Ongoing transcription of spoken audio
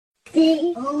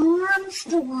The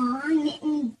Armstrong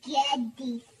and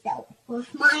Getty Show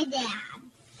with my dad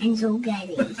and Joe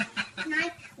Getty. Can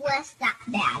I press that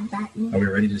bad button? Are we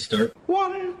ready to start?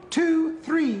 1, 2,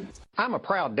 3. I'm a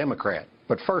proud Democrat,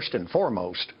 but first and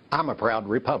foremost, I'm a proud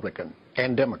Republican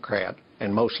and Democrat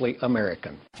and mostly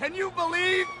American. Can you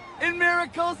believe in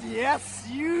miracles? Yes,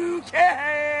 you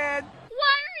can.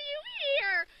 Why are you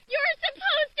here? You're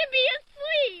supposed to be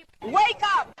asleep. Wake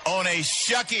up! On a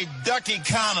shucky-ducky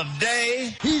kind of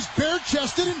day. He's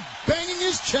bare-chested and banging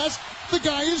his chest. The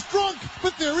guy is drunk,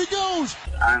 but there he goes.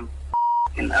 I'm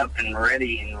up and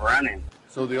ready and running.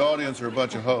 So the audience are a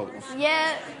bunch of hoes.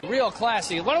 Yeah. Real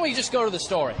classy. Why don't we just go to the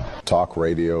story? Talk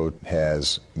radio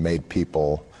has made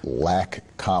people lack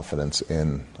confidence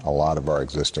in a lot of our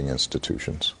existing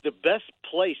institutions. The best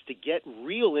place to get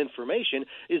real information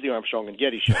is the Armstrong and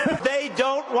Getty Show. They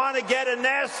don't want to get a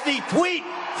nasty tweet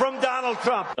from Donald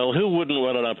Trump. Well, who wouldn't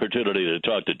want an opportunity to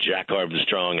talk to Jack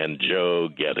Armstrong and Joe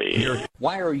Getty?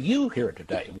 Why are you here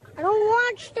today? I don't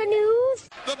watch the news.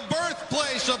 The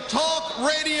birthplace of talk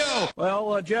radio.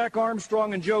 Well, Jack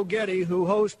Armstrong and Joe Getty, who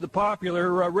host the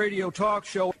popular radio talk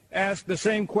show, ask the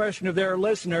same question of their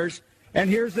listeners, and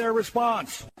here's their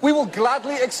response. We will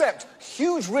gladly accept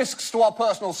huge risks to our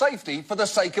personal safety for the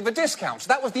sake of a discount.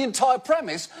 That was the entire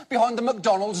premise behind the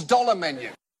McDonald's dollar menu.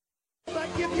 I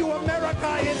give you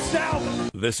America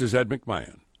itself. This is Ed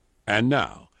McMahon. And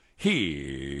now, here's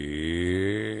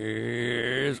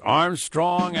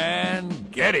Armstrong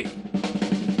and Getty.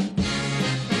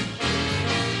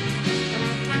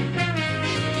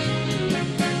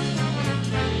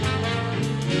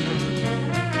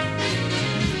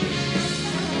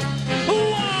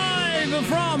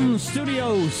 From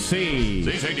Studio C.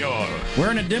 Si, senor.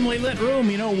 We're in a dimly lit room,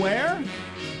 you know where?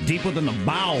 Deep within the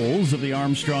bowels of the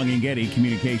Armstrong and Getty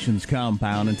Communications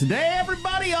compound. And today,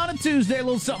 everybody, on a Tuesday, a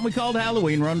little something we called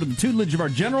Halloween. We're under the tutelage of our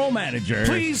general manager.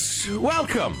 Please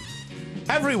welcome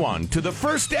everyone to the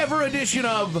first ever edition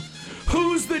of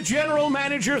Who's the General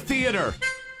Manager Theater.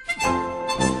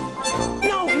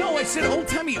 No, it's an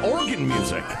old-timey organ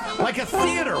music, like a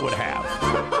theater would have.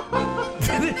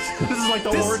 This is like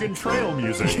the Oregon Trail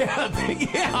music.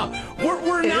 Yeah.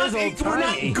 We're not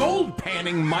gold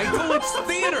panning, Michael. It's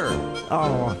theater.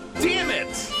 Oh. Damn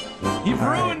it. You've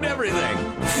ruined everything.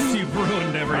 You've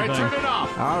ruined everything. All right, turn it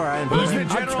off. All right. Who's the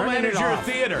general manager of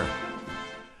theater?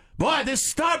 Boy,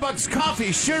 this Starbucks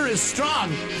coffee sure is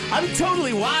strong. I'm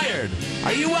totally wired.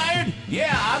 Are you wired?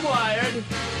 Yeah, I'm wired.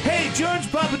 Hey,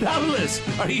 George Papadopoulos,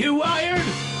 are you wired?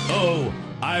 Oh,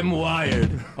 I'm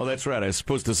wired. Oh, that's right. I was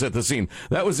supposed to set the scene.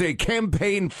 That was a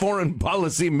campaign foreign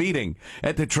policy meeting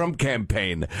at the Trump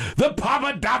campaign. The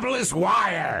Papadopoulos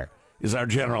Wire is our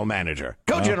general manager.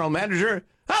 Go, general manager.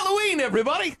 Halloween,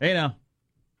 everybody. Hey, now.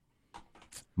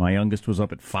 My youngest was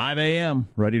up at 5 a.m.,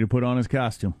 ready to put on his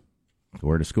costume to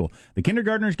wear to school. The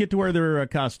kindergartners get to wear their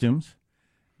costumes.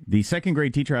 The second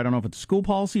grade teacher, I don't know if it's school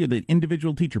policy or the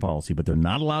individual teacher policy, but they're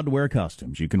not allowed to wear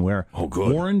costumes. You can wear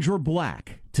orange or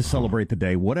black to celebrate the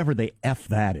day, whatever the F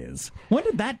that is. When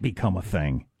did that become a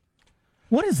thing?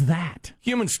 What is that?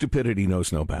 Human stupidity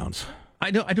knows no bounds.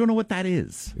 I don't know what that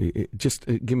is. Just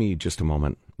give me just a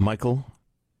moment. Michael,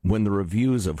 when the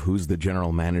reviews of Who's the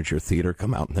General Manager Theater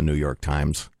come out in the New York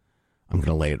Times, I'm going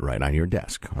to lay it right on your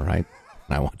desk, all right?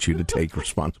 And I want you to take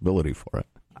responsibility for it.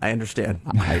 I understand.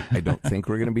 I don't think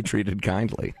we're going to be treated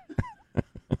kindly.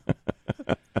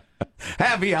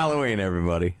 Happy Halloween,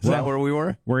 everybody. Is that where we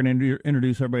were? We're going to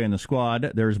introduce everybody in the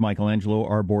squad. There's Michelangelo,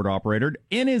 our board operator,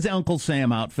 in his Uncle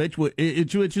Sam outfit, which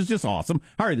is just awesome.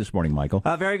 How are you this morning, Michael?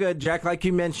 Very good, Jack. Like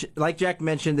Jack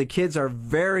mentioned, the kids are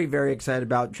very, very excited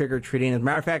about trick-or-treating. As a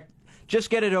matter of fact, just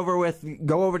get it over with.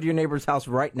 Go over to your neighbor's house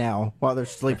right now while they're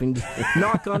sleeping. Just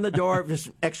knock on the door,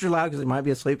 just extra loud because they might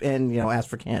be asleep, and ask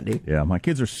for candy. Yeah, my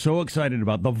kids are so excited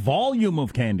about the volume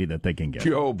of candy that they can get.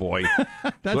 Oh boy,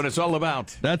 that's what it's all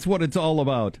about. That's what it's all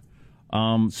about.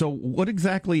 So, what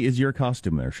exactly is your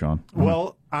costume there, Sean?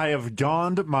 Well, I have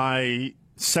donned my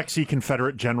sexy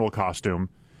Confederate general costume.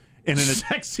 In a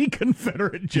sexy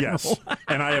Confederate general. Yes,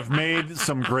 and I have made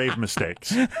some grave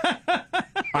mistakes.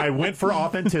 I went for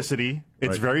authenticity.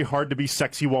 It's very hard to be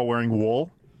sexy while wearing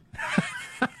wool.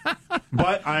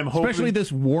 But I'm hoping... Especially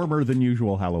this warmer than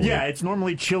usual Halloween. Yeah, it's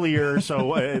normally chillier,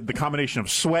 so the combination of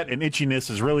sweat and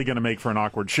itchiness is really going to make for an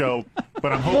awkward show.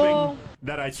 But I'm hoping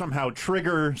that I somehow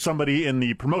trigger somebody in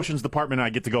the promotions department and I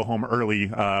get to go home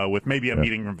early with maybe a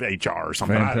meeting of HR or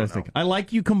something. Fantastic. I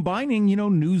like you combining,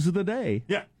 news of the day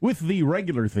with the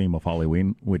regular theme of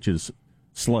Halloween, which is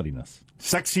sluttiness.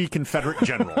 Sexy Confederate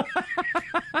general.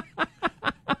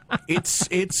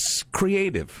 It's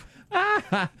creative.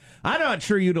 I'm not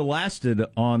sure you'd have lasted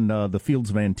on the Fields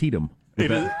of Antietam.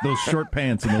 Those short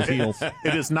pants and those heels.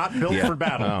 It is not built for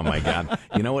battle. Oh, my God.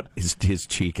 You know what? His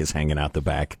cheek is hanging out the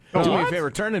back. Oh, do me a what?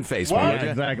 favor, turn and face me. What? Would you?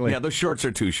 Exactly. Yeah, those shorts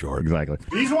are too short. Exactly.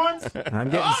 These ones?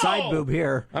 I'm getting side boob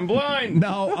here. I'm blind.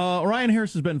 Now, Ryan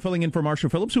Harris has been filling in for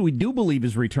Marshall Phillips, who we do believe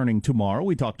is returning tomorrow.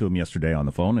 We talked to him yesterday on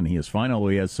the phone, and he is fine, although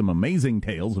he has some amazing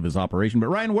tales of his operation. But,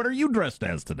 Ryan, what are you dressed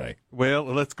as today? Well,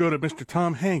 let's go to Mr.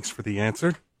 Tom Hanks for the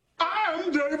answer.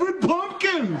 I'm David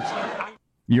Pumpkins.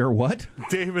 You're what?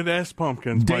 David S.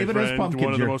 Pumpkins, David my S. friend. Pumpkins,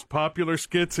 One of the most popular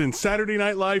skits in Saturday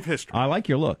Night Live history. I like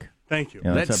your look. Thank you.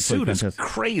 Yeah, that that's suit is fantastic.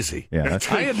 crazy. Yeah,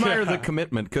 I admire the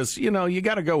commitment because, you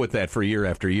got to go with that for year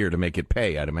after year to make it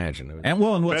pay, I'd imagine. And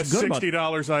what's Best good about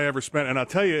 $60 I ever spent. And I'll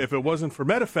tell you, if it wasn't for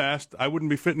Metafast, I wouldn't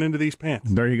be fitting into these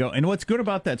pants. There you go. And what's good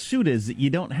about that suit is that you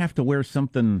don't have to wear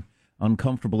something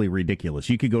uncomfortably ridiculous.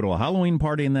 You could go to a Halloween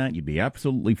party in that. You'd be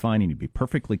absolutely fine, and you'd be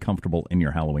perfectly comfortable in your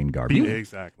Halloween garb.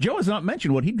 Exactly. Joe has not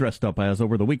mentioned what he dressed up as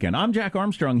over the weekend. I'm Jack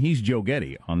Armstrong. He's Joe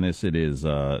Getty. On this, it is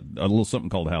a little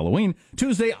something called Halloween.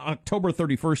 Tuesday, October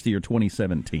 31st, the year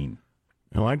 2017.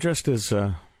 Well, I dressed as,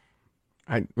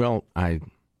 I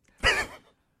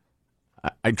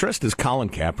dressed as Colin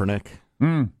Kaepernick,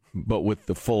 but with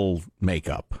the full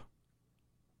makeup.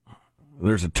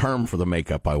 There's a term for the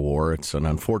makeup I wore. It's an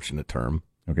unfortunate term.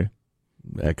 Okay.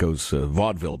 Echoes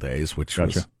vaudeville days, which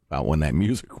was about when that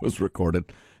music was recorded.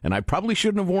 And I probably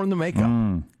shouldn't have worn the makeup.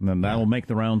 And then that'll make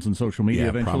the rounds on social media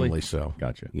eventually? Probably so.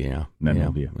 Gotcha. Yeah. Then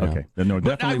it'll be okay. Then no,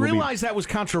 But definitely I realized that was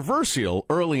controversial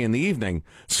early in the evening,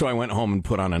 so I went home and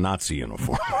put on a Nazi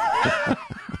uniform.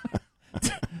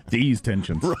 To ease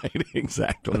tensions. Right,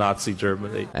 exactly. Nazi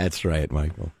Germany. That's right,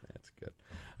 Michael. That's good.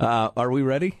 Are we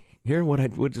ready? Here, what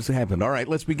just happened? All right,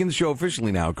 let's begin the show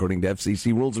officially now, according to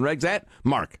FCC rules and regs. At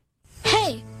Mark.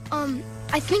 Hey,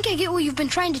 I think I get what you've been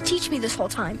trying to teach me this whole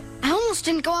time. I almost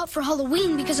didn't go out for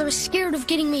Halloween because I was scared of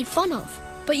getting made fun of.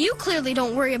 But you clearly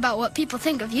don't worry about what people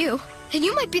think of you. And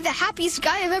you might be the happiest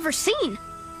guy I've ever seen.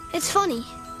 It's funny.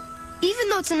 Even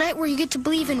though it's a night where you get to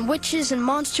believe in witches and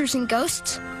monsters and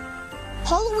ghosts,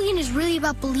 Halloween is really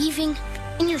about believing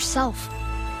in yourself.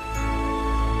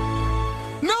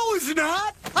 No, it's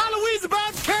not. Halloween's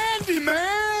about candy,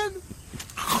 man.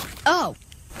 Oh,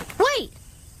 wait.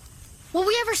 Will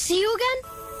we ever see you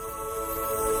again?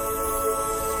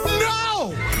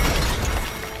 No!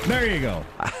 There you go.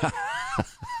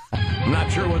 I'm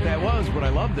not sure what that was, but I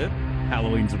loved it.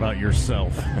 Halloween's about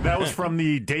yourself. That was from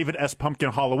the David S.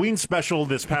 Pumpkin Halloween special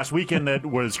this past weekend that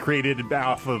was created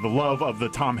off of the love of the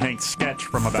Tom Hanks sketch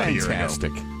from about a year ago.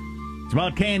 Fantastic. It's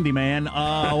about candy, man.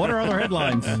 What are other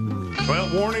headlines?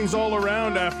 Well, warnings all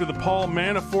around after the Paul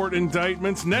Manafort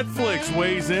indictments. Netflix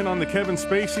weighs in on the Kevin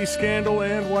Spacey scandal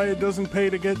and why it doesn't pay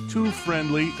to get too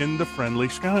friendly in the friendly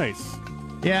skies.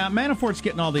 Yeah, Manafort's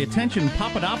getting all the attention.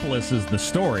 Papadopoulos is the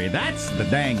story. That's the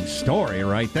dang story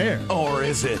right there. Or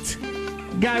is it?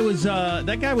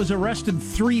 That guy was arrested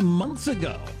 3 months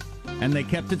ago, and they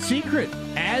kept it secret.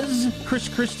 As Chris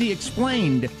Christie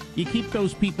explained, you keep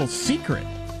those people secret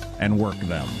and work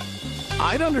them.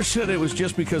 I'd understood it was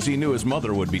just because he knew his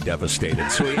mother would be devastated,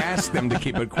 so he asked them to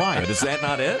keep it quiet. Is that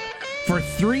not it? For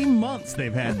 3 months,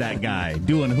 they've had that guy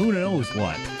doing who knows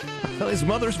what. Well, his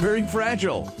mother's very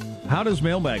fragile. How does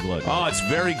Mailbag look? Oh, it's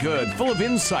very good. Full of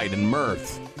insight and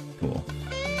mirth. Cool.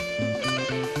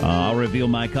 I'll reveal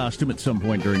my costume at some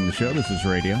point during the show. This is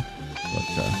radio.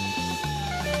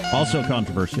 But also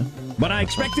controversial. But I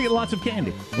expect to get lots of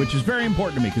candy, which is very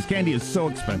important to me because candy is so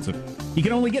expensive. You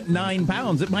can only get 9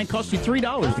 pounds. It might cost you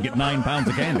 $3 to get 9 pounds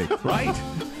of candy. Right.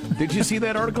 Did you see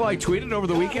that article I tweeted over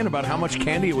the weekend about how much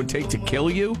candy it would take to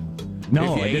kill you?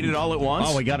 No, if you I ate didn't. it all at once?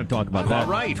 Oh, we got to talk about that. All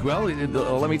right. Well,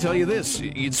 let me tell you this.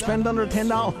 You'd spend under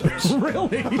 $10.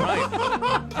 Really?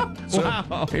 Right. So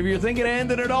Wow. if you're thinking of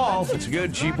ending it all, it's a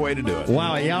good, cheap way to do it.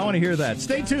 Wow, yeah, I want to hear that.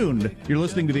 Stay tuned. You're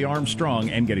listening to the Armstrong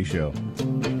and Getty Show.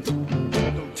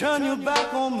 Don't turn your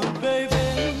back on me, baby.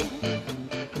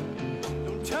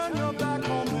 Don't turn your back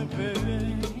on me, baby.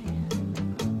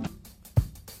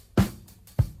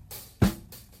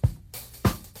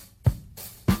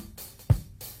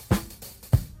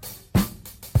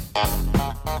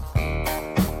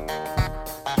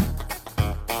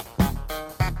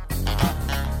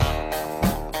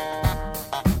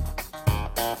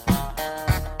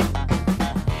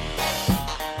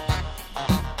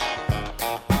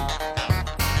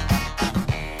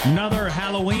 Another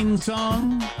Halloween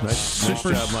song. Nice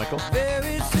job, Michael.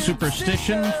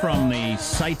 Superstition from the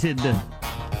cited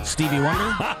Stevie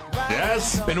Wonder?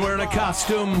 Yes. Been wearing a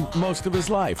costume most of his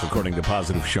life, according to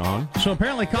Positive Sean. So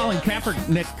apparently Colin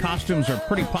Kaepernick costumes are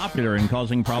pretty popular and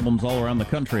causing problems all around the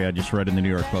country, I just read in the New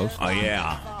York Post. Oh,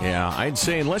 yeah. Yeah, I'd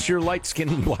say unless you're a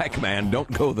light-skinned black man, don't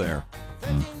go there.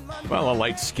 Well, a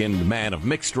light-skinned man of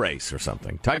mixed race or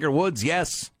something. Tiger Woods,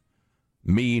 yes.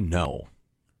 Me, no.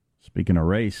 Speaking of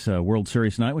race, World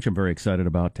Series tonight, which I'm very excited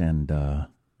about, and going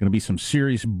to be some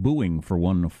serious booing for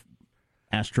one of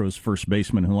Astros first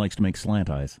baseman who likes to make slant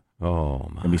eyes. Oh,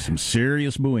 my. Going to be some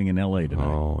serious booing in L.A. tonight.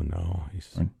 Oh, no.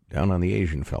 He's down on the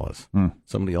Asian fellas.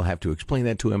 Somebody will have to explain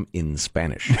that to him in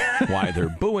Spanish, why they're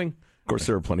booing. Of course,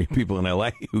 there are plenty of people in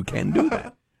L.A. who can do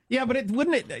that. Yeah, but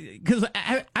wouldn't it? Because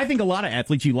I think a lot of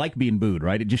athletes, you like being booed,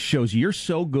 right? It just shows you're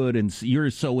so good and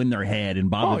you're so in their head and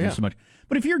bothers you so much.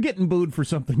 But if you're getting booed for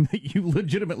something that you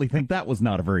legitimately think that was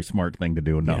not a very smart thing to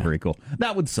do and not very cool,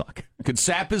 that would suck. Could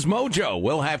sap his mojo.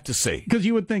 We'll have to see. Because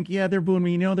you would think, yeah, they're booing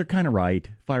me. They're kind of right.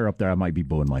 If I were up there, I might be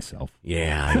booing myself.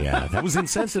 Yeah. That was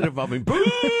insensitive of me. Boo!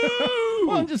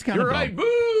 Well, I'm just kind of You're right.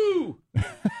 Boo!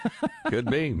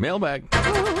 Could be. Mailbag.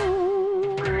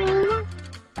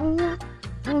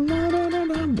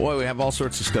 Boy, we have all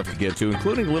sorts of stuff to get to,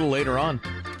 including a little later on.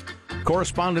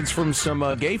 Correspondence from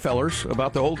some gay fellers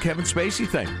about the whole Kevin Spacey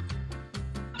thing.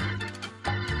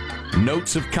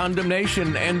 Notes of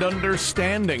condemnation and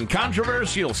understanding.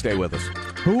 Controversial. Stay with us.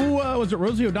 Who was it?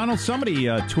 Rosie O'Donnell? Somebody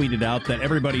tweeted out that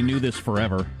everybody knew this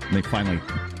forever. And they finally...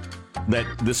 That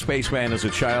the spaceman as a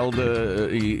child,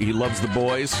 he loves the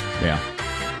boys? Yeah.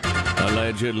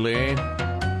 Allegedly.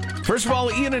 First of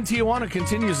all, Ian in Tijuana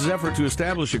continues his effort to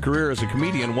establish a career as a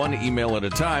comedian, one email at a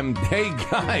time. Hey,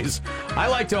 guys, I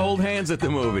like to hold hands at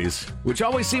the movies, which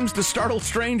always seems to startle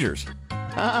strangers.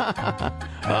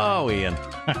 Oh, Ian.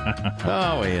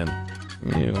 Oh, Ian.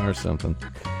 You are something.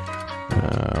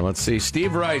 Let's see.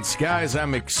 Steve writes, guys,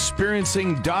 I'm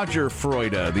experiencing Dodger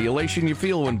Freude, the elation you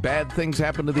feel when bad things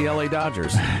happen to the L.A.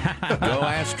 Dodgers. Go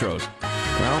Astros.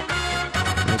 Well...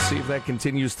 Let's see if that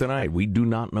continues tonight. We do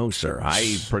not know, sir.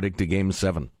 I predict a Game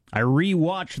 7. I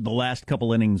rewatched the last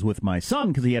couple innings with my son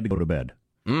because he had to go to bed.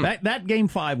 That Game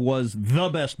 5 was the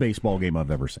best baseball game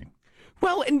I've ever seen.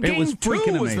 Well, and Game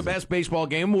 2 was the best baseball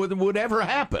game would ever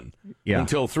happen. Yeah.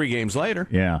 Until 3 games later.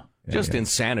 Yeah. Just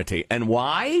insanity. And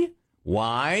why?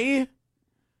 Why?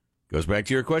 Goes back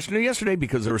to your question of yesterday,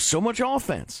 because there was so much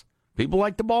offense. People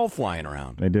like the ball flying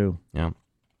around. They do. Yeah.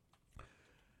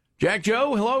 Jack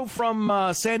Joe, hello from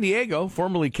San Diego,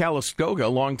 formerly Calistoga,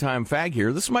 longtime fag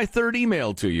here. This is my third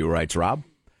email to you, writes Rob.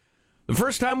 The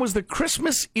first time was the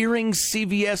Christmas Earrings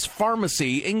CVS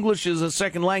Pharmacy English as a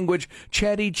Second Language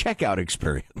chatty checkout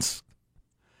experience,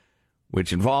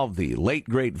 which involved the late,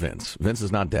 great Vince. Vince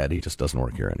is not dead. He just doesn't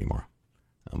work here anymore.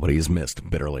 But he is missed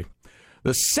bitterly.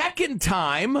 The second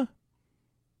time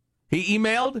he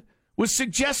emailed was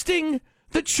suggesting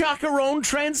the Chacarone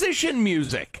transition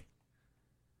music.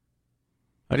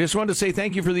 I just wanted to say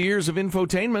thank you for the years of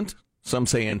infotainment. Some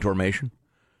say information.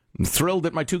 I'm thrilled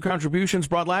that my 2 contributions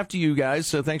brought laugh to you guys.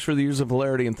 So thanks for the years of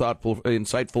hilarity and thoughtful,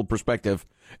 insightful perspective.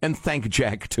 And thank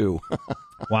Jack, too.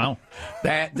 Wow.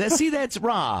 That's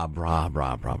Rob.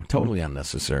 Totally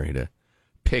unnecessary to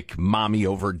pick mommy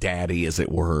over daddy, as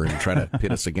it were, and try to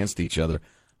pit us against each other.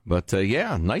 But,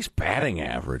 yeah, nice batting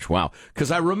average. Wow.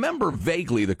 Because I remember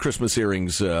vaguely the Christmas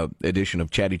Earrings edition of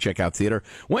Chatty Checkout Theater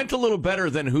went a little better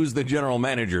than Who's the General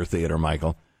Manager Theater,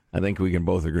 Michael. I think we can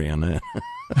both agree on that.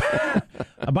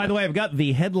 By the way, I've got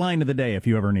the headline of the day if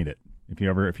you ever need it.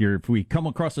 If we come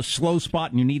across a slow spot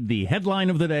and you need the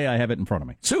headline of the day, I have it in front of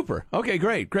me. Super. Okay,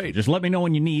 great. Just let me know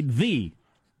when you need the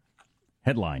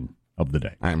headline of the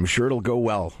day. I'm sure it'll go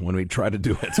well when we try to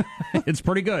do it. It's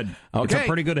pretty good. Okay. It's a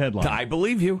pretty good headline. I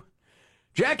believe you.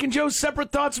 Jack and Joe's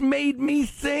separate thoughts made me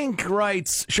think,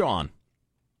 writes Sean.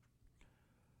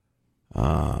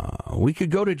 We could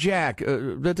go to Jack.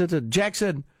 Jack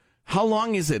said, how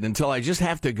long is it until I just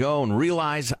have to go and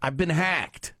realize I've been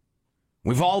hacked?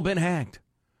 We've all been hacked.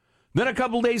 Then a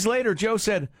couple days later, Joe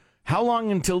said, how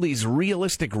long until these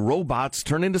realistic robots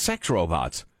turn into sex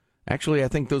robots? Actually, I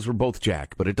think those were both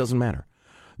Jack, but it doesn't matter.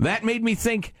 That made me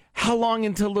think, how long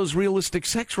until those realistic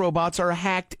sex robots are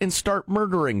hacked and start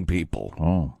murdering people?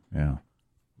 Oh, yeah.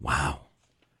 Wow.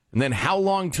 And then how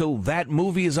long till that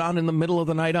movie is on in the middle of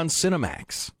the night on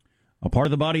Cinemax? A part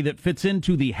of the body that fits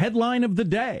into the headline of the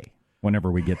day,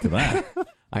 whenever we get to that.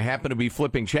 I happened to be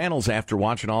flipping channels after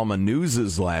watching Alma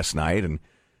Newses last night and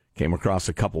came across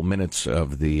a couple minutes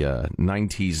of the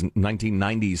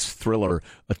 1990s thriller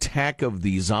Attack of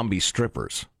the Zombie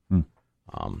Strippers.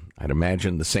 I'd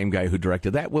imagine the same guy who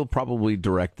directed that will probably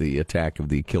direct the Attack of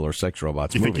the Killer Sex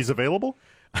Robots movie. You think he's available?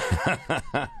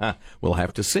 We'll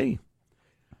have to see.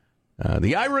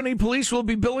 The irony, police will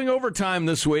be billing overtime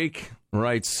this week,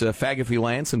 writes Fagafy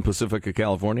Lance in Pacifica,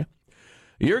 California.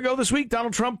 A year ago this week,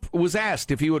 Donald Trump was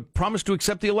asked if he would promise to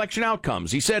accept the election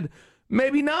outcomes. He said,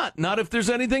 maybe not if there's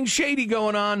anything shady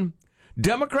going on.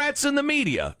 Democrats and the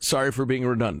media, sorry for being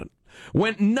redundant,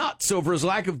 went nuts over his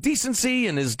lack of decency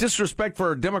and his disrespect for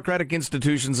our democratic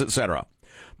institutions, etc.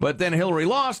 But then Hillary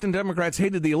lost, and Democrats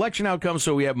hated the election outcome,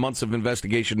 so we have months of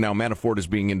investigation. Now Manafort is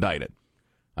being indicted.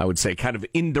 I would say kind of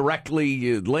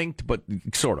indirectly linked, but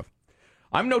sort of.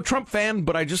 I'm no Trump fan,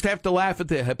 but I just have to laugh at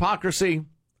the hypocrisy.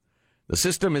 The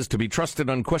system is to be trusted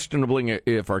unquestionably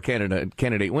if our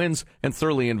candidate wins, and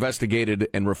thoroughly investigated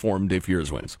and reformed if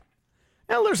yours wins.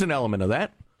 Well, there's an element of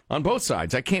that on both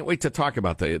sides. I can't wait to talk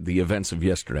about the events of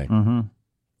yesterday. Mm-hmm.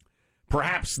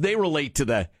 Perhaps they relate to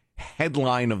the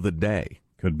headline of the day.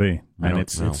 Could be. And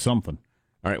it's something.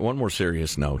 All right, one more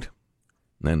serious note.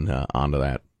 Then on to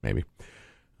that, maybe.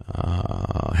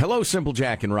 Hello, Simple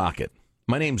Jack and Rocket.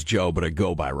 My name's Joe, but I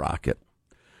go by Rocket.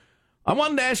 I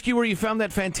wanted to ask you where you found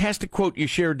that fantastic quote you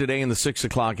shared today in the 6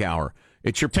 o'clock hour.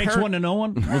 It's your Takes one to know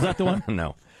one? Was that the one?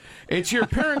 No. It's your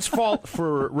parents' fault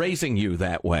for raising you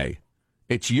that way.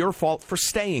 It's your fault for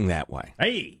staying that way.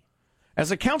 Hey! As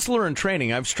a counselor in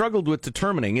training, I've struggled with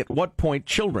determining at what point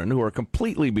children, who are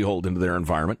completely beholden to their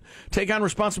environment, take on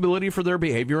responsibility for their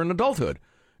behavior in adulthood.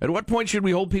 At what point should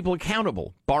we hold people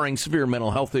accountable, barring severe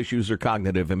mental health issues or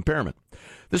cognitive impairment?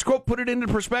 This quote put it into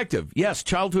perspective. Yes,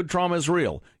 childhood trauma is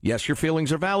real. Yes, your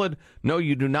feelings are valid. No,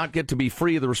 you do not get to be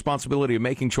free of the responsibility of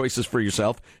making choices for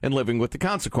yourself and living with the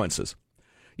consequences.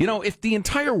 You know, if the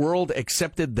entire world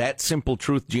accepted that simple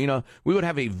truth, Gina, we would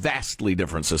have a vastly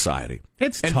different society.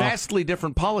 It's and tough. Vastly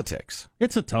different politics.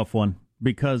 It's a tough one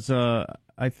because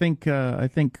I think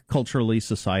culturally, in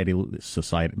society,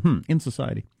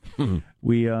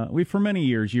 we for many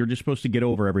years you're just supposed to get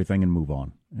over everything and move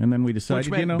on, and then we decided,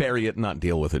 Which meant bury it, not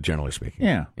deal with it. Generally speaking,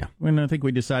 yeah. And I think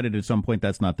we decided at some point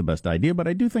that's not the best idea, but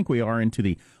I do think we are into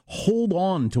the hold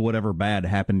on to whatever bad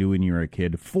happened to you when you were a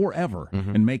kid forever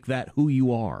and make that who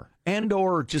you are, and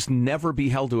or just never be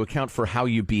held to account for how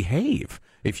you behave.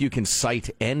 If you can cite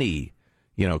any,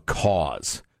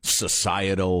 cause,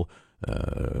 societal,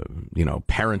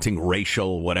 parenting,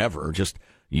 racial, whatever, just.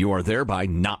 You are thereby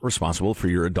not responsible for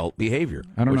your adult behavior,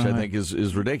 which I think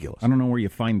is ridiculous. I don't know where you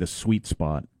find the sweet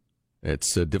spot.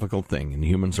 It's a difficult thing, and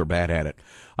humans are bad at it.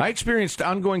 I experienced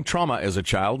ongoing trauma as a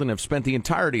child and have spent the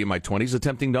entirety of my 20s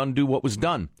attempting to undo what was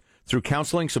done. Through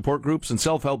counseling, support groups, and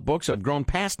self-help books, I've grown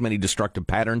past many destructive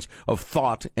patterns of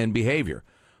thought and behavior.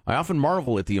 I often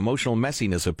marvel at the emotional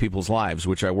messiness of people's lives,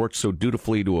 which I worked so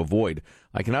dutifully to avoid.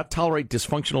 I cannot tolerate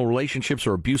dysfunctional relationships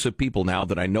or abusive people now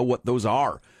that I know what those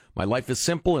are. My life is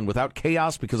simple and without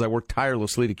chaos because I work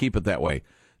tirelessly to keep it that way. It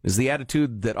is the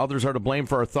attitude that others are to blame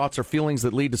for our thoughts or feelings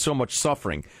that lead to so much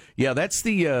suffering. Yeah, that's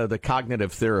the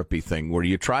cognitive therapy thing, where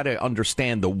you try to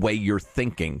understand the way you're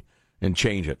thinking and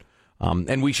change it.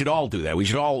 And we should all do that. We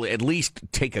should all at least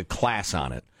take a class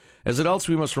on it. As adults,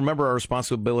 we must remember our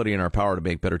responsibility and our power to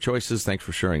make better choices. Thanks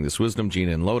for sharing this wisdom,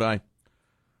 Gina and Lodi.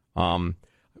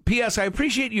 P.S. I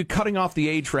appreciate you cutting off the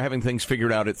age for having things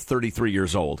figured out at 33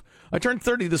 years old. I turned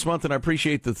 30 this month, and I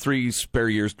appreciate the 3 spare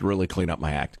years to really clean up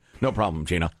my act. No problem,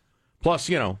 Gina. Plus,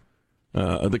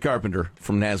 the carpenter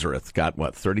from Nazareth got,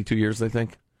 32 years, I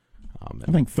think?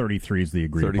 I think 33 is the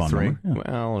agreed upon number. Yeah.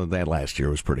 Well, that last year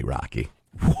was pretty rocky.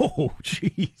 Whoa,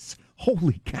 jeez.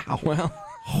 Holy cow. Well,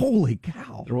 holy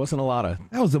cow. There wasn't a lot of...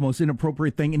 That was the most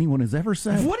inappropriate thing anyone has ever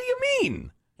said. What do you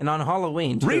mean? And on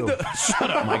Halloween, too.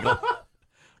 Shut up, Michael.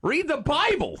 Read the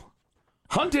Bible.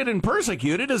 Hunted and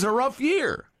persecuted is a rough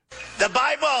year. The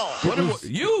Bible.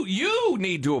 You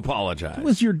need to apologize. What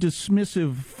was your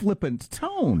dismissive, flippant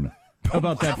tone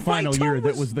about that final year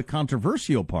that was the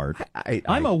controversial part?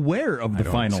 I'm aware of the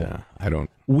final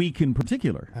week in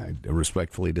particular. I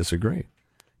respectfully disagree.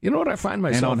 You know what I find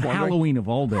myself wondering? And on Halloween of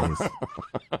all days.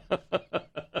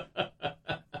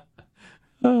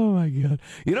 Oh, my God.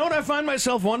 You know what I find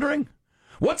myself wondering?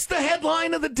 What's the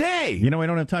headline of the day? We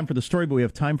don't have time for the story, but we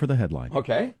have time for the headline.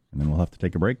 Okay. And then we'll have to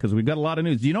take a break because we've got a lot of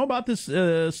news. Do you know about this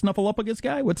Snuffleupagus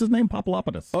guy? What's his name?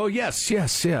 Papalopoulos. Oh, yes.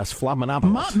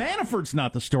 Flamenopoulos. Manafort's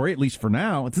not the story, at least for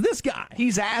now. It's this guy.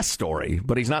 He's a story,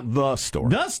 but he's not the story.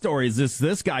 The story is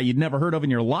this guy you'd never heard of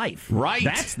in your life. Right.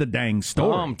 That's the dang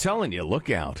story. Oh, I'm telling you, look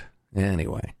out.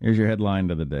 Anyway. Here's your headline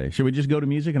of the day. Should we just go to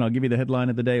music and I'll give you the headline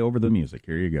of the day over the music?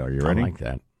 Here you go. Are you ready? I like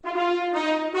that.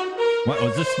 What,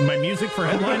 was this my music for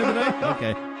headline of the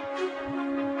day?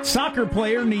 Okay. Soccer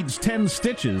player needs 10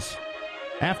 stitches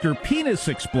after penis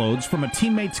explodes from a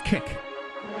teammate's kick.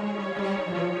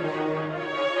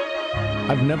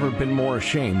 I've never been more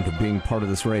ashamed of being part of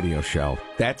this radio show.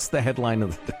 That's the headline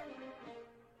of the day.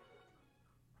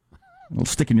 It'll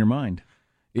stick in your mind.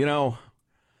 You know,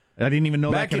 I didn't even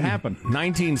know that back could in happen.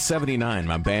 1979,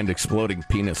 my band Exploding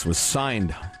Penis was signed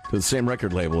to the same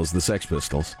record label as the Sex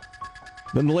Pistols.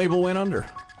 Then the label went under.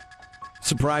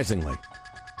 Surprisingly.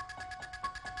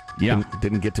 Yeah.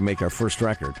 Didn't get to make our first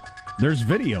record. There's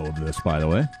video of this, by the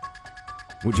way.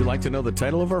 Would you like to know the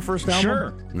title of our first album?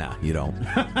 Sure. Nah, you don't.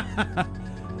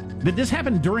 Did this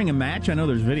happen during a match? I know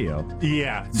there's video.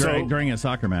 Yeah. During a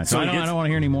soccer match. So I don't want to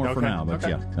hear any more for Okay, now, but okay.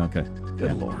 yeah. Okay.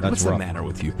 Good Lord. That's What's rough. the matter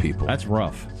with you people? That's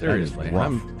rough. Seriously. That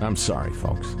is rough. I'm sorry,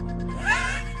 folks.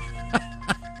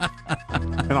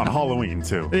 And on Halloween,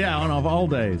 too. Yeah, on of all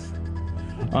days.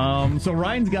 So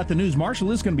Ryan's got the news.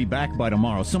 Marshall is going to be back by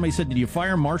tomorrow. Somebody said, did you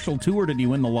fire Marshall too, or did he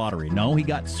win the lottery? No, he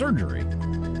got surgery.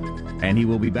 And he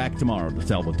will be back tomorrow to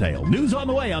tell the tale. News on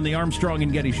the way on the Armstrong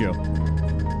and Getty Show.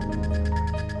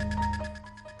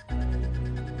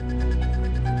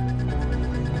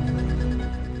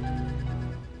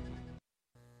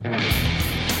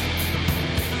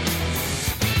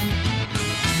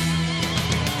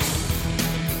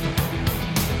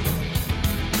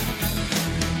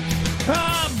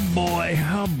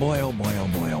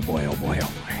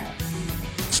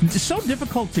 It's so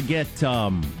difficult to get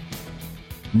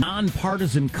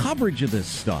nonpartisan coverage of this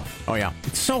stuff. Oh, yeah.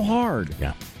 It's so hard.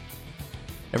 Yeah.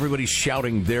 Everybody's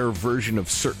shouting their version of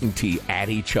certainty at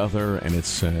each other, and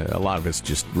it's a lot of it's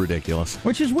just ridiculous.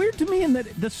 Which is weird to me in that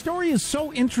the story is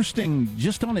so interesting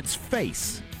just on its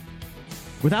face,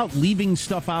 without leaving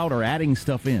stuff out or adding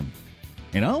stuff in.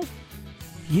 You know?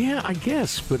 Yeah, I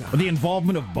guess, but the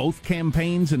involvement of both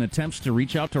campaigns in attempts to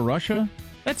reach out to Russia,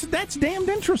 that's damned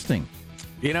interesting.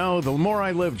 You know, the more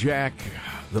I live, Jack,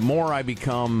 the more I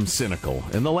become cynical,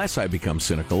 and the less I become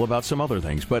cynical about some other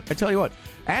things. But I tell you what,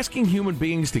 asking human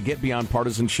beings to get beyond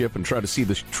partisanship and try to see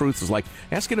the truth is like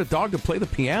asking a dog to play the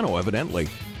piano, evidently.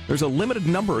 There's a limited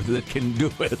number that can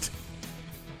do it.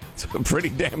 It's a pretty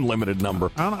damn limited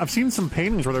number. I don't know. I've seen some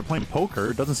paintings where they're playing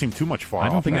poker. It doesn't seem too much far I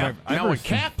don't off. think that. I've Now ever a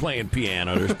cat playing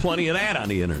piano, there's plenty of that on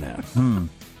the internet.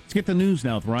 Let's get the news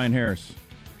now with Ryan Harris.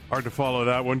 Hard to follow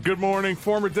that one. Good morning.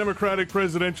 Former Democratic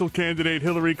presidential candidate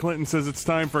Hillary Clinton says it's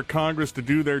time for Congress to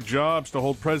do their jobs to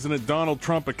hold President Donald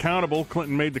Trump accountable.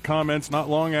 Clinton made the comments not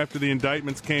long after the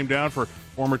indictments came down for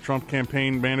former Trump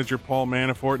campaign manager Paul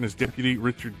Manafort and his deputy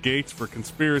Richard Gates for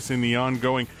conspiracy in the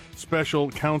ongoing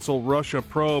special counsel Russia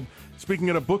probe. Speaking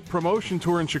at a book promotion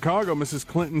tour in Chicago, Mrs.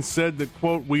 Clinton said that,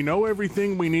 quote, "We know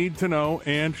everything we need to know,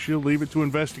 and she'll leave it to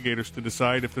investigators to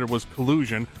decide if there was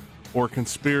collusion or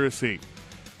conspiracy."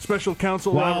 Special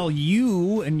counsel... While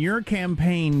you and your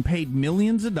campaign paid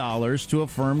millions of dollars to a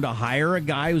firm to hire a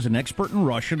guy who's an expert in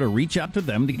Russia to reach out to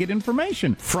them to get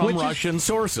information. From Russian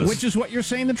sources. Which is what you're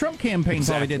saying the Trump campaign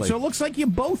probably did. So it looks like you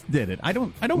both did it. I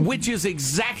don't. Which is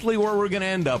exactly where we're going to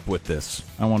end up with this.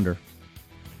 I wonder.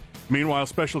 Meanwhile,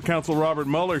 special counsel Robert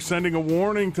Mueller sending a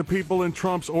warning to people in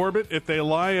Trump's orbit. If they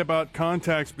lie about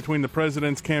contacts between the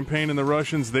president's campaign and the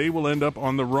Russians, they will end up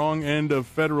on the wrong end of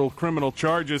federal criminal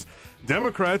charges.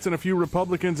 Democrats and a few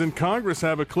Republicans in Congress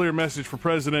have a clear message for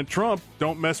President Trump.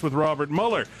 Don't mess with Robert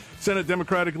Mueller. Senate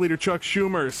Democratic leader Chuck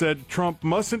Schumer said Trump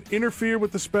mustn't interfere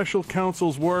with the special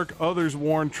counsel's work. Others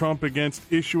warned Trump against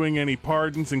issuing any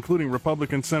pardons, including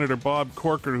Republican Senator Bob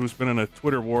Corker, who's been in a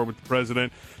Twitter war with the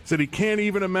president, said he can't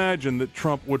even imagine that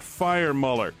Trump would fire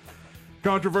Mueller.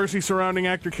 Controversy surrounding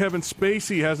actor Kevin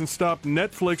Spacey hasn't stopped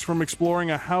Netflix from exploring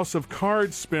a House of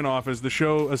Cards spin-off as the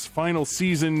show's final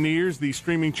season nears. The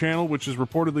streaming channel, which is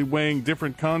reportedly weighing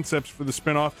different concepts for the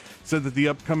spin-off, said that the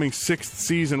upcoming sixth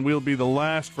season will be the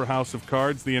last for House of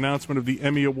Cards. The announcement of the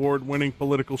Emmy Award-winning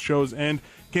political show's end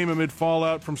came amid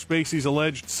fallout from Spacey's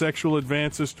alleged sexual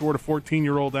advances toward a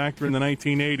 14-year-old actor in the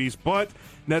 1980s, but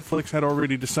Netflix had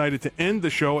already decided to end the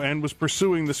show and was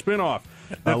pursuing the spin-off.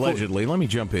 Allegedly. Let me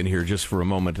jump in here just for a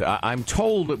moment. I'm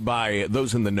told by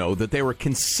those in the know that they were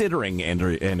considering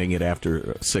ending it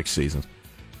after 6 seasons.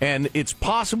 And it's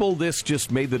possible this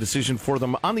just made the decision for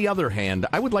them. On the other hand,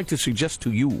 I would like to suggest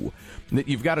to you that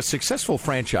you've got a successful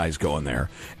franchise going there,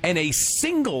 and a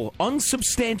single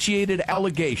unsubstantiated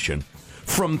allegation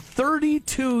from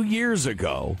 32 years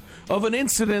ago of an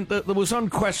incident that was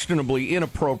unquestionably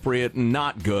inappropriate and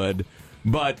not good,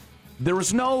 but there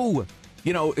was no...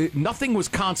 nothing was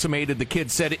consummated. The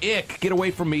kid said, "Ick, get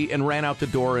away from me," and ran out the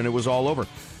door, and it was all over.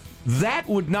 That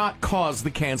would not cause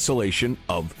the cancellation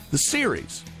of the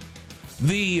series.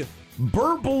 The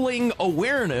burbling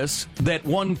awareness that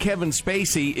one Kevin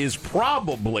Spacey is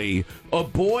probably a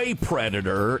boy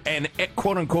predator and,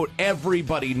 quote-unquote,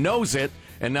 everybody knows it,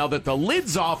 And now that the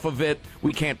lid's off of it,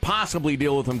 we can't possibly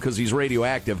deal with him because he's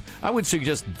radioactive. I would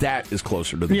suggest that is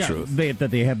closer to the truth. That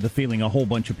they have the feeling a whole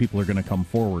bunch of people are going to come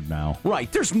forward now.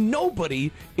 Right. There's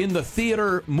nobody in the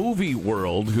theater movie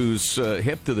world who's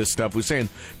hip to this stuff who's saying,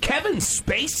 Kevin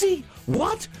Spacey?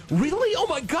 What? Really? Oh,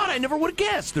 my God, I never would have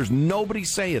guessed. There's nobody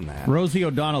saying that. Rosie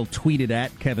O'Donnell tweeted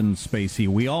at Kevin Spacey,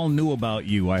 "We all knew about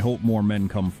you. I hope more men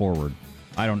come forward."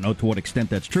 I don't know to what extent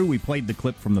that's true. We played the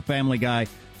clip from The Family Guy,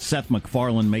 Seth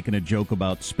MacFarlane making a joke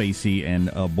about Spacey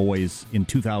and boys in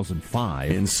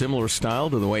 2005. In similar style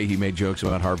to the way he made jokes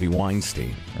about Harvey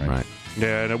Weinstein. Right.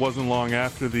 Yeah, and it wasn't long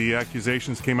after the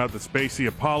accusations came out that Spacey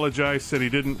apologized, said he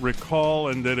didn't recall,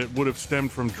 and that it would have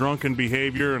stemmed from drunken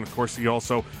behavior. And, of course, he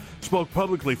also spoke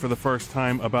publicly for the first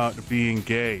time about being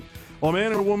gay. Well, a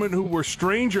man and a woman who were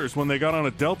strangers when they got on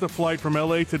a Delta flight from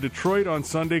L.A. to Detroit on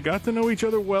Sunday got to know each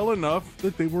other well enough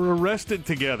that they were arrested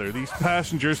together. These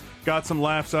passengers got some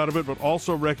laughs out of it, but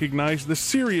also recognized the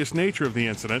serious nature of the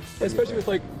incident. Especially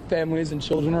with, families and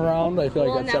children around, I feel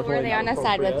like that's definitely were they on a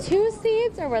side with 2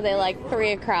 seats, or were they,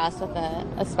 3 across with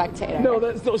a spectator? No,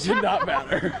 that still should not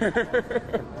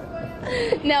matter.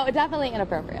 No, definitely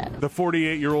inappropriate. The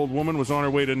 48-year-old woman was on her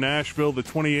way to Nashville. The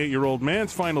 28-year-old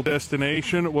man's final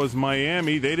destination was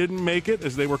Miami. They didn't make it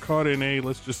as they were caught in a,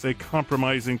 let's just say,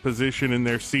 compromising position in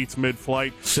their seats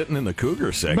mid-flight. Sitting in the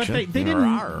cougar section. But they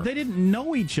didn't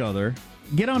know each other.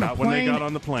 Get on Not a plane. when they got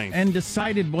on the plane. And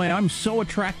decided, boy, I'm so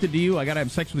attracted to you, I got to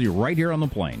have sex with you right here on the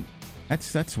plane. That's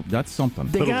something.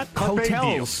 They got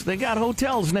hotels. They got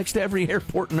hotels next to every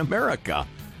airport in America.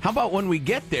 How about when we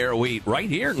get there, we eat right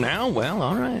here now? Well,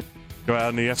 all right. Go out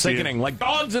in the Sickening, like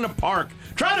dogs in a park.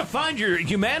 Try to find your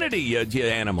humanity, you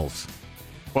animals.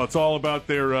 Well, it's all about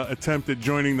their attempt at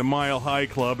joining the Mile High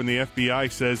Club, and the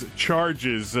FBI says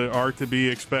charges are to be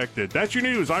expected. That's your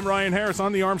news. I'm Ryan Harris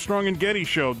on the Armstrong and Getty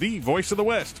Show, the voice of the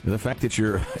West. The fact that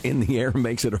you're in the air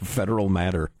makes it a federal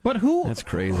matter. But That's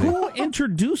crazy. Who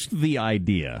introduced the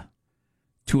idea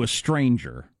to a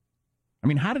stranger? I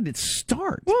mean, how did it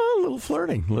start? Well, a little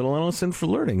flirting, a little innocent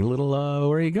flirting, a little,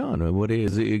 where are you going? What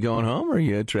is it, you going home or are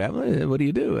you traveling? What do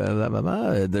you do?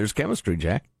 There's chemistry,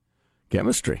 Jack.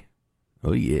 Chemistry.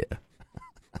 Oh, yeah.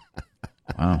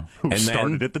 Wow. Who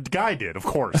started it? The guy did, of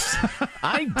course.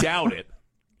 I doubt it.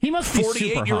 He must be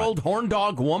super hot. 48-year-old horn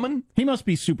dog woman? He must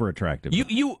be super attractive.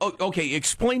 Okay,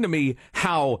 explain to me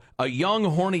how a young,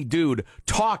 horny dude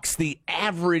talks the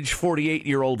average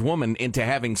 48-year-old woman into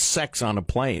having sex on a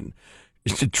plane.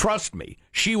 Trust me,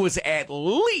 she was at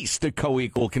least a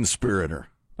co-equal conspirator.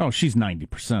 Oh, she's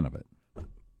 90% of it.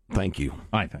 Thank you.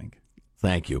 I think.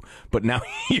 Thank you. But now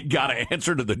you got to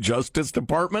answer to the Justice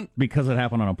Department? Because it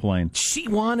happened on a plane. She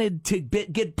wanted to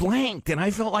get blanked, and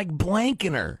I felt like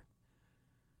blanking her.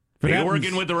 Are you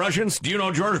working with the Russians? Do you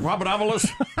know George Papadopoulos?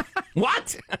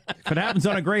 What? If it happens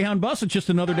on a Greyhound bus, it's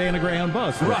just another day in a Greyhound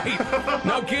bus. Right.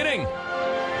 No kidding.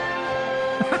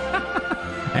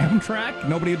 Amtrak?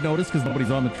 Nobody had noticed because nobody's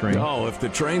on the train. Oh, if the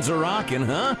trains are rocking,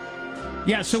 huh?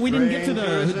 Yeah, so we didn't get to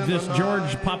this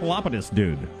George Papadopoulos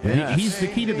dude. Yes. He's the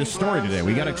key to the story today.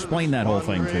 We got to explain that whole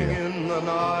thing to you.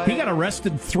 He got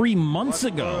arrested 3 months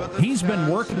ago. He's been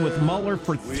working with Mueller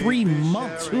for 3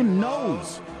 months. Who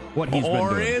knows what he's been doing?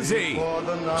 Or is he?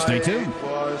 Stay tuned.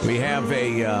 We have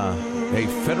a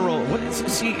federal. What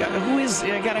is he? Who is?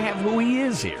 I got to have who he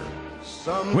is here.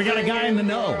 We got a guy in the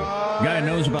know. A guy who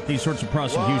knows about these sorts of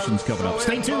prosecutions coming up.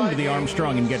 Stay tuned to the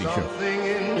Armstrong and Getty Show.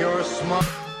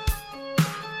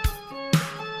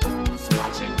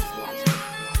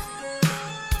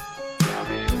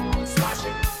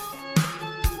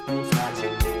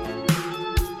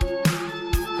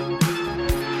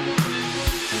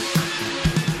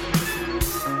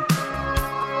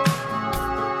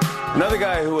 Another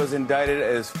guy who was indicted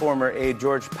is former aide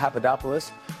George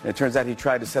Papadopoulos. And it turns out he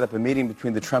tried to set up a meeting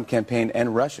between the Trump campaign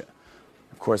and Russia.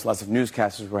 Of course, lots of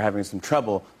newscasters were having some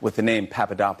trouble with the name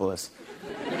Papadopoulos.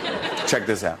 Check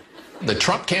this out. The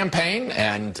Trump campaign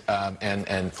and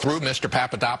through Mr.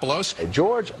 Papadopoulos.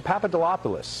 George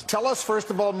Papadopoulos. Tell us, first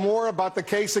of all, more about the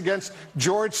case against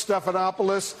George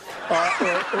Stephanopoulos,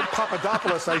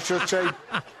 Papadopoulos, I should say.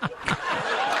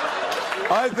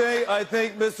 I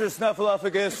think Mr.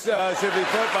 Snuffleupagus should be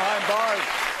put behind bars.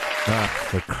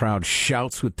 The crowd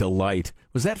shouts with delight.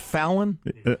 Was that Fallon?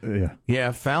 Yeah.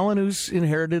 Yeah, Fallon, who's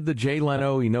inherited the Jay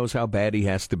Leno. He knows how bad he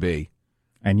has to be.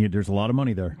 And there's a lot of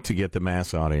money there. To get the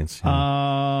mass audience.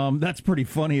 That's pretty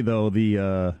funny, though.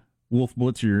 The Wolf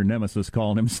Blitzer, your nemesis,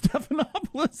 calling him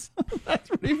Stephanopoulos. That's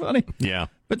pretty funny. Yeah.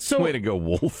 But so, way to go,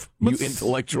 Wolf. You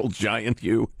intellectual giant,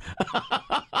 you.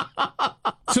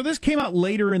 So this came out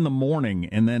later in the morning,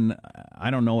 and then I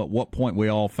don't know at what point we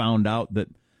all found out that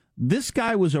This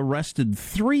guy was arrested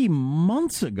 3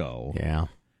 months ago. Yeah.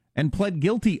 And pled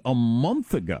guilty a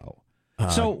month ago.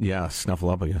 Yeah,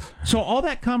 Snuffleupagus. So all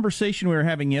that conversation we were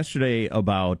having yesterday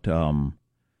about,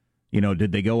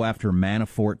 did they go after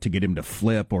Manafort to get him to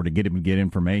flip or to get him to get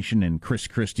information? And Chris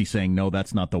Christie saying, no,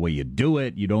 that's not the way you do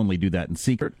it. You'd only do that in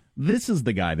secret. This is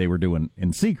the guy they were doing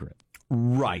in secret.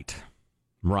 Right.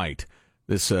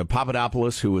 This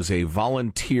Papadopoulos, who was a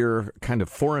volunteer kind of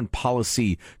foreign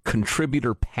policy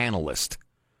contributor panelist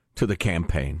to the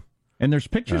campaign. And there's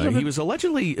pictures of He was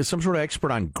allegedly some sort of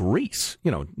expert on Greece,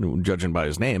 judging by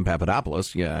his name,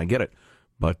 Papadopoulos. Yeah, I get it.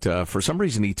 But for some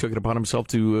reason, he took it upon himself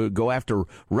to go after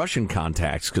Russian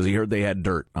contacts because he heard they had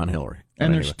dirt on Hillary.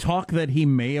 And there's talk that he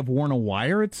may have worn a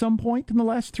wire at some point in the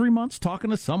last 3 months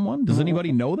talking to someone. Does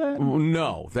anybody know that?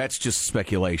 No, that's just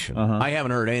speculation. I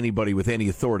haven't heard anybody with any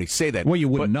authority say that. Well, you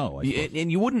wouldn't know.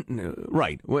 And you wouldn't,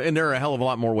 right. And there are a hell of a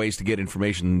lot more ways to get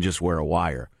information than just wear a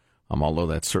wire, although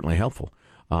that's certainly helpful.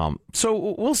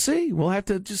 So we'll see. We'll have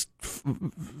to just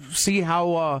see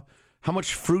how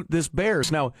much fruit this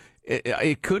bears. Now,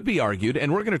 it could be argued,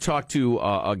 and we're going to talk to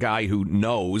a guy who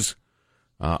knows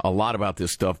a lot about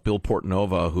this stuff, Bill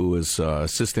Portnova, who is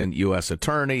assistant U.S.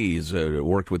 attorney. He's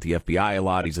worked with the FBI a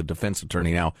lot. He's a defense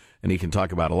attorney now, and he can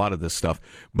talk about a lot of this stuff.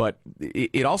 But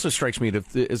it also strikes me that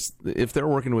if they're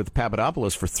working with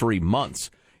Papadopoulos for 3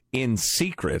 months in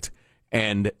secret,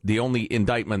 and the only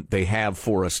indictment they have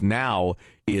for us now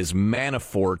is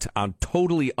Manafort on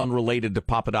totally unrelated to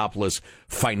Papadopoulos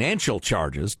financial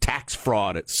charges, tax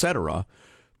fraud, etc.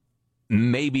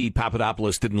 Maybe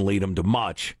Papadopoulos didn't lead him to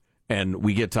much, and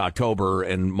we get to October,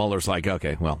 and Mueller's like,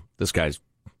 okay, well, this guy's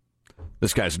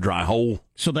a dry hole.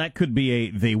 So that could be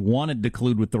they wanted to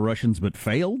collude with the Russians but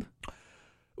failed?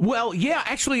 Well, yeah,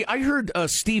 actually, I heard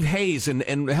Steve Hayes,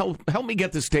 and help me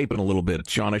get this tape in a little bit,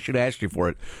 Sean. I should ask you for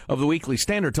it, of the Weekly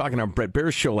Standard, talking on Brett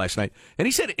Baer's show last night. And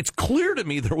he said, it's clear to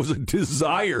me there was a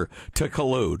desire to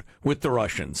collude with the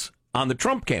Russians on the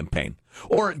Trump campaign,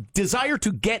 or desire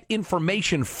to get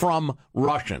information from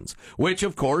Russians, which,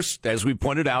 of course, as we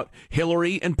pointed out,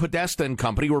 Hillary and Podesta and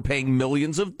company were paying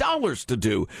millions of dollars to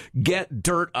do, get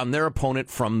dirt on their opponent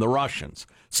from the Russians.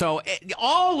 So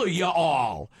all of you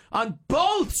on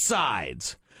both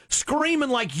sides screaming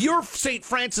like you're St.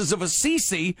 Francis of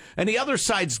Assisi and the other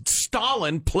side's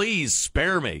Stalin, please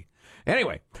spare me.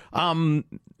 Anyway,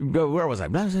 where was I?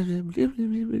 They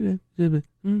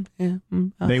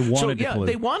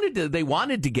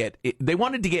wanted to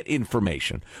get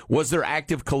information. Was there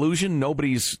active collusion?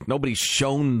 Nobody's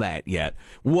shown that yet.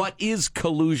 What is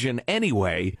collusion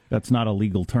anyway? That's not a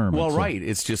legal term. Well, right.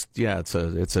 It's just it's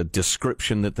a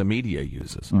description that the media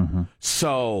uses. Mm-hmm.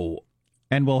 So.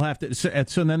 And we'll have to.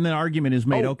 So then the argument is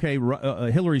made. Okay,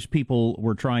 Hillary's people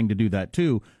were trying to do that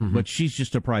too, but she's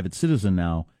just a private citizen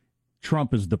now.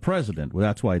 Trump is the president. Well,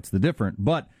 that's why it's the different.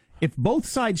 But if both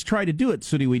sides try to do it,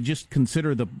 so do we just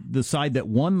consider the side that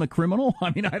won the criminal? I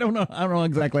mean, I don't know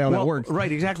exactly how that works.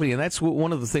 Right, exactly. And that's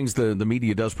one of the things the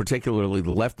media does, particularly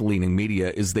the left-leaning media,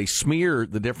 is they smear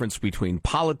the difference between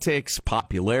politics,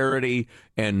 popularity,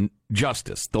 and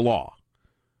justice, the law.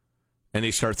 And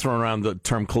they start throwing around the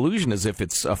term collusion as if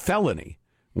it's a felony,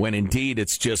 when indeed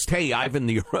it's just, hey, Ivan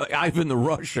the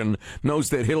Russian knows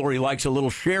that Hillary likes a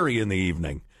little sherry in the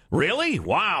evening. Really?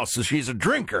 Wow, so she's a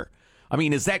drinker. I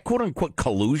mean, is that quote-unquote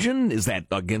collusion? Is that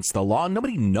against the law?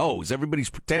 Nobody knows. Everybody's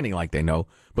pretending like they know,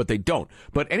 but they don't.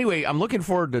 But anyway, I'm looking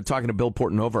forward to talking to Bill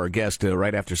Portnova, our guest,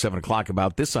 right after 7 o'clock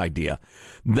about this idea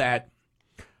that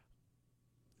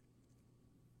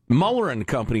Mueller and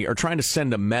company are trying to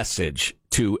send a message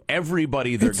to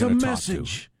everybody they're going to talk to.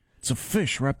 It's a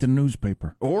fish wrapped in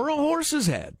newspaper. Or a horse's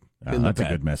head. That's a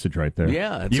good message right there.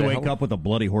 Yeah. You wake up with a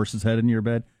bloody horse's head in your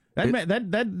bed.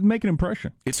 That'd make an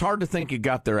impression. It's hard to think it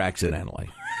got there accidentally.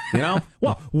 You know?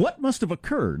 Well, what must have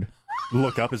occurred?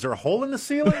 Look up. Is there a hole in the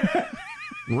ceiling?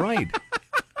 Right.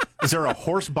 Is there a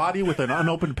horse body with an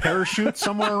unopened parachute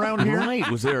somewhere around here? Right.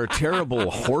 Was there a terrible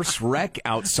horse wreck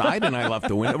outside and I left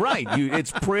the window? Right.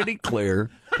 It's pretty clear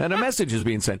that a message is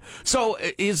being sent. So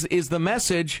is the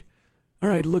message, all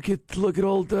right, look at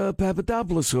old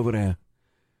Papadopoulos over there.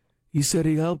 He said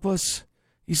he'd help us.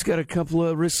 He's got a couple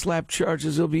of wrist slap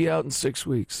charges. He'll be out in 6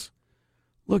 weeks.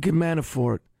 Look at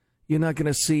Manafort. You're not going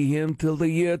to see him till the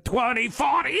year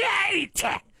 2048.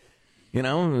 You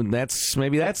know,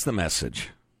 maybe that's the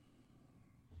message.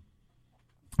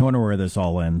 I wonder where this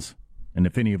all ends. And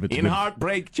if any of it's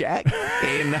heartbreak, Jack.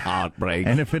 In heartbreak.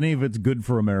 And if any of it's good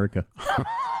for America.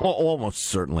 Well, almost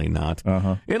certainly not.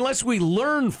 Unless we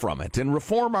learn from it and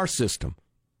reform our system.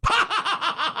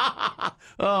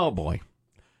 Oh, boy.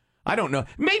 I don't know.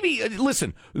 Maybe,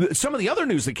 listen, some of the other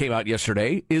news that came out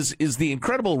yesterday is the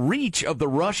incredible reach of the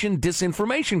Russian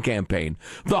disinformation campaign.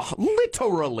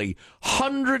 Literally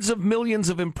hundreds of millions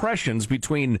of impressions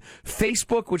between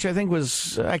Facebook, which I think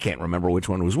was, I can't remember which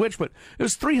one was which, but it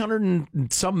was 300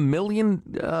 and some million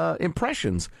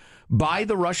impressions by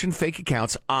the Russian fake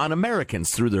accounts on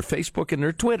Americans through their Facebook and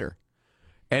their Twitter.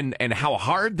 And how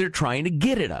hard they're trying to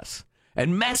get at us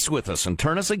and mess with us and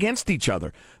turn us against each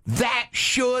other. That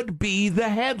should be the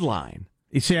headline.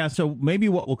 Yeah, so maybe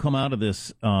what will come out of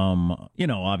this,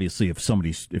 obviously if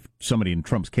somebody in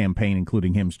Trump's campaign,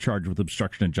 including him, is charged with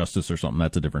obstruction of justice or something,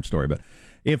 that's a different story. But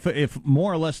if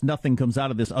more or less nothing comes out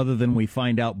of this other than we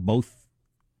find out both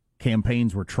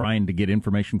campaigns were trying to get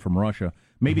information from Russia,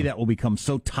 maybe that will become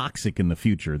so toxic in the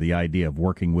future, the idea of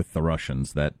working with the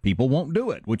Russians, that people won't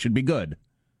do it, which would be good.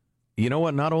 You know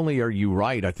what? Not only are you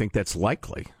right, I think that's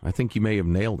likely. I think you may have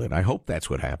nailed it. I hope that's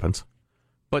what happens.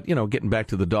 But, getting back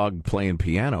to the dog playing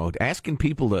piano, asking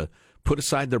people to put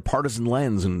aside their partisan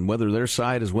lens and whether their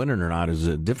side is winning or not is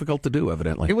difficult to do,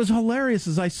 evidently. It was hilarious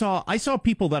as I saw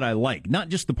people that I like, not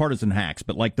just the partisan hacks,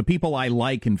 but like the people I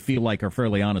like and feel like are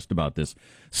fairly honest about this,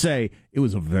 say it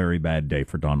was a very bad day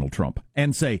for Donald Trump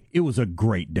and say it was a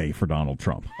great day for Donald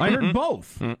Trump. I heard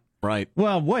both. Right.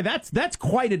 Well, boy, that's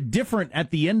quite a different, at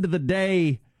the end of the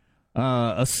day,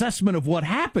 assessment of what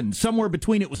happened. Somewhere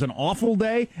between it was an awful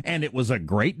day and it was a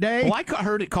great day. Well, I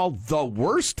heard it called the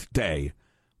worst day,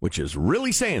 which is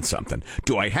really saying something.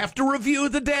 Do I have to review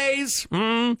the days?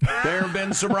 There have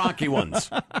been some rocky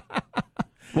ones.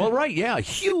 Well, right, yeah,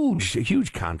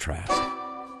 huge contrast.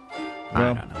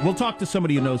 Well, we'll talk to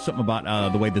somebody who knows something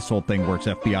about the way this whole thing works,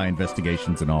 FBI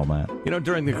investigations and all that.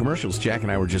 During the commercials, Jack and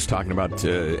I were just talking about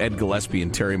Ed Gillespie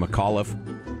and Terry McAuliffe,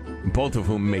 both of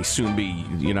whom may soon be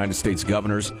United States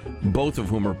governors, both of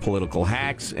whom are political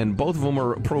hacks, and both of whom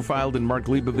are profiled in Mark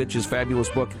Leibovich's fabulous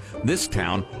book, This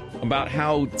Town, about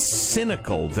how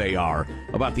cynical they are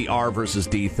about the R versus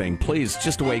D thing. Please,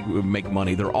 just a way to make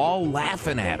money. They're all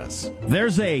laughing at us.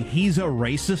 There's he's a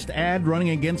racist ad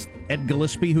running against Ed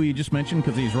Gillespie, who you just mentioned,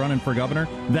 because he's running for governor.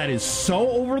 That is so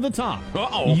over the top.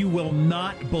 Uh-oh. You will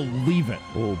not believe it.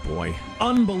 Oh, boy.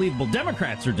 Unbelievable.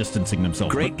 Democrats are distancing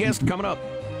themselves. Great guest coming up.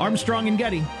 Armstrong and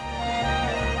Getty.